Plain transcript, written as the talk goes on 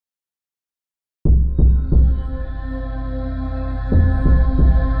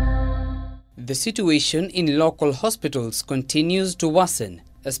The situation in local hospitals continues to worsen,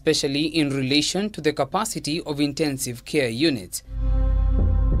 especially in relation to the capacity of intensive care units.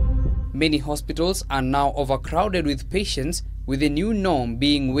 Many hospitals are now overcrowded with patients, with the new norm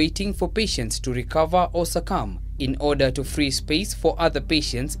being waiting for patients to recover or succumb in order to free space for other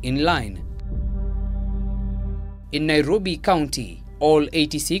patients in line. In Nairobi County, all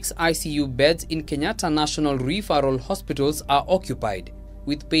 86 ICU beds in Kenyatta National Referral Hospitals are occupied,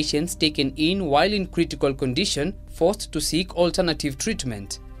 with patients taken in while in critical condition forced to seek alternative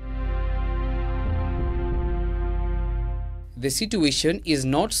treatment. The situation is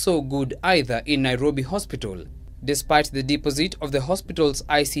not so good either in Nairobi Hospital. Despite the deposit of the hospital's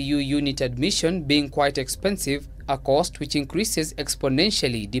ICU unit admission being quite expensive, a cost which increases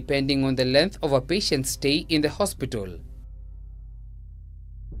exponentially depending on the length of a patient's stay in the hospital.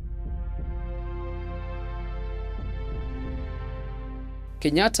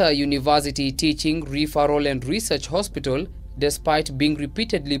 Kenyatta University Teaching, Referral and Research Hospital, despite being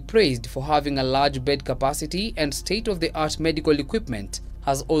repeatedly praised for having a large bed capacity and state-of-the-art medical equipment,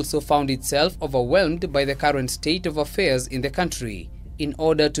 has also found itself overwhelmed by the current state of affairs in the country. In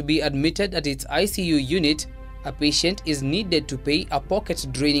order to be admitted at its ICU unit, a patient is needed to pay a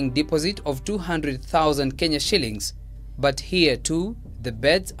pocket-draining deposit of 200,000 Kenya shillings. But here too, the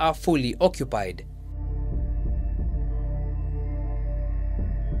beds are fully occupied.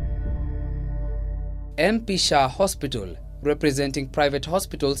 MP Shah Hospital, representing private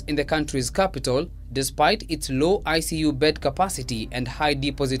hospitals in the country's capital, despite its low ICU bed capacity and high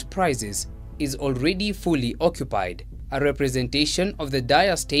deposit prices, is already fully occupied, a representation of the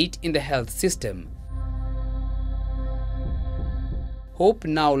dire state in the health system. Hope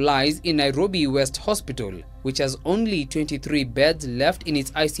now lies in Nairobi West Hospital, which has only 23 beds left in its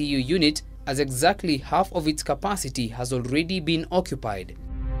ICU unit, as exactly half of its capacity has already been occupied.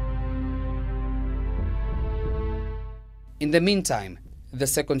 In the meantime, the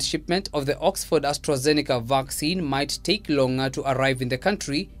second shipment of the Oxford AstraZeneca vaccine might take longer to arrive in the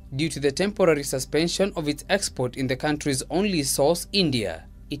country due to the temporary suspension of its export in the country's only source, India.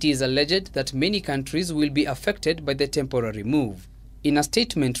 It is alleged that many countries will be affected by the temporary move. In a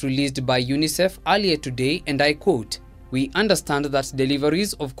statement released by UNICEF earlier today, and I quote, "We understand that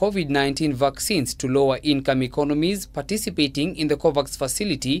deliveries of COVID-19 vaccines to lower-income economies participating in the COVAX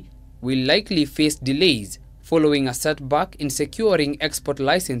facility will likely face delays following a setback in securing export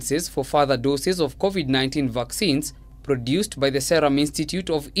licenses for further doses of COVID-19 vaccines produced by the Serum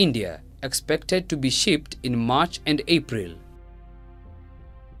Institute of India, expected to be shipped in March and April."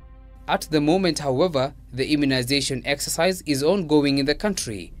 At the moment, however, the immunization exercise is ongoing in the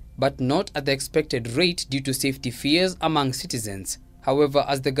country, but not at the expected rate due to safety fears among citizens. However,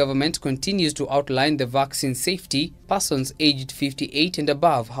 as the government continues to outline the vaccine safety, persons aged 58 and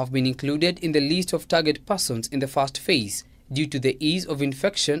above have been included in the list of target persons in the first phase due to the ease of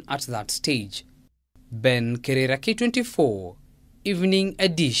infection at that stage. Ben Kerera, K24, Evening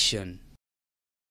Edition.